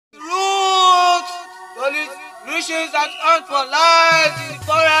wishes and hunt for life in the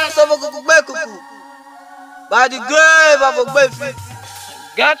forest of Okukubeku, by the grave of Ogbefi.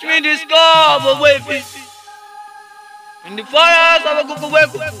 Get me the skull of Ogbefi in the forest of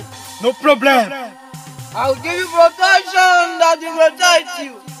Okukubeku. No problem. I will give you protection that will protect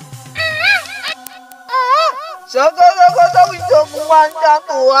you.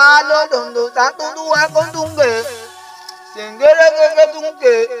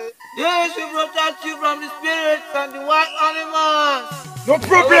 This will protect you from the spirits and the wild animals. No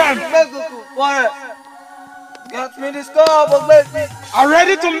problem. Get me the skull of Ogbefi. I'm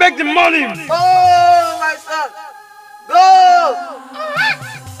ready to make the money. Go, my son. Go.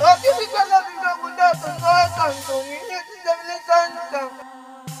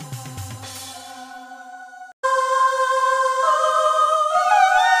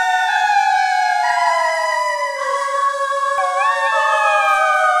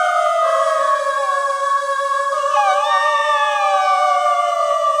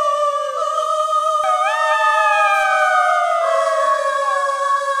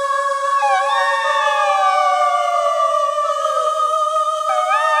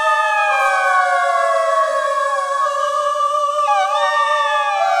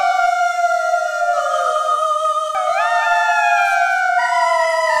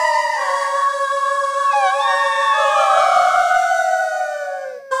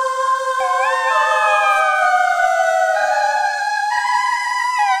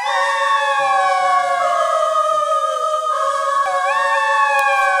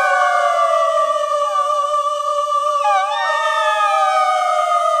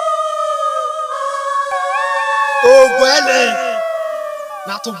 Oh, Gwele!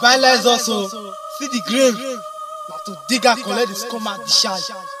 Now to Gwele also see the grave. Now to dig and collect the scum and the shine.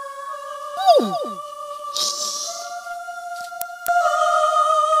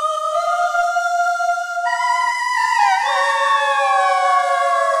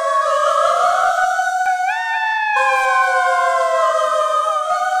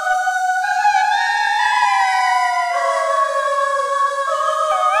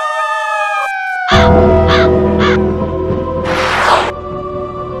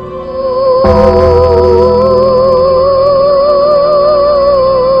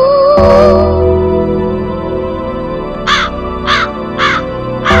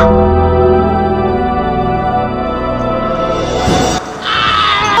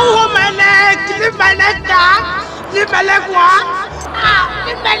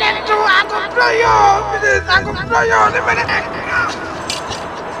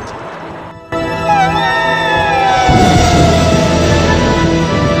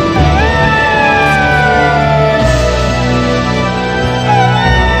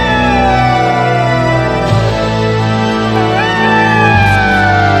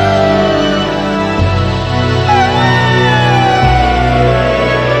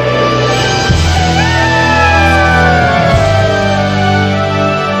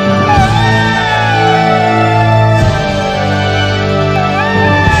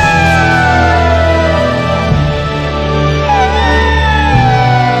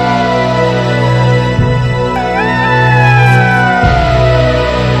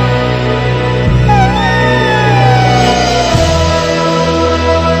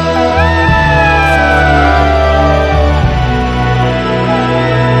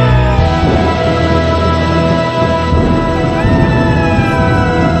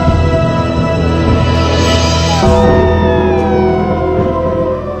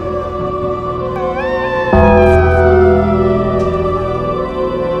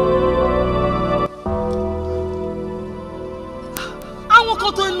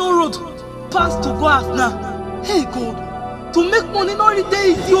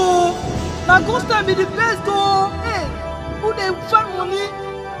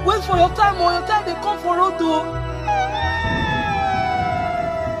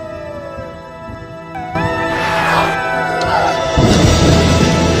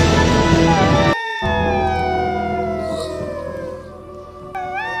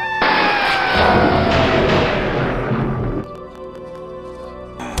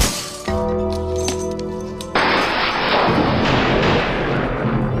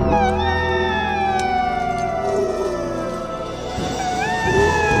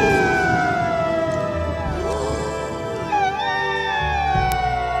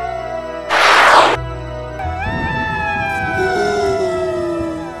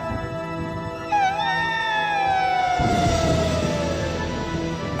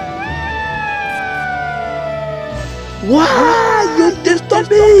 Why you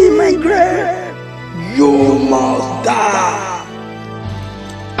disturbing my grave? You must die.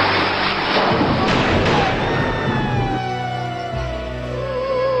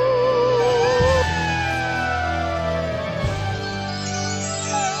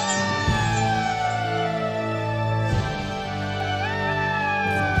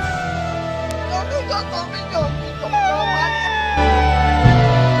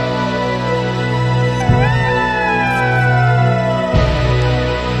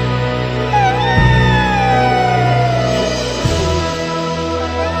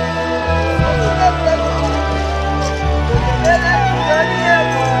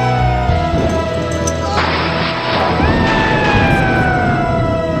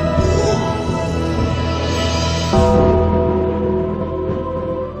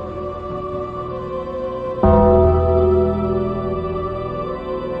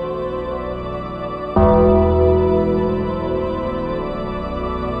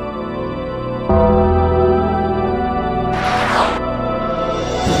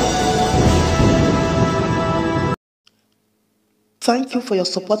 Thank you for your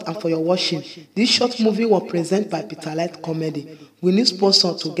support and for your watching. This short movie was presented by Peter Light Comedy. We need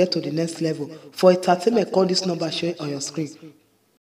sponsors to get to the next level. For entertainment, call this number showing on your screen.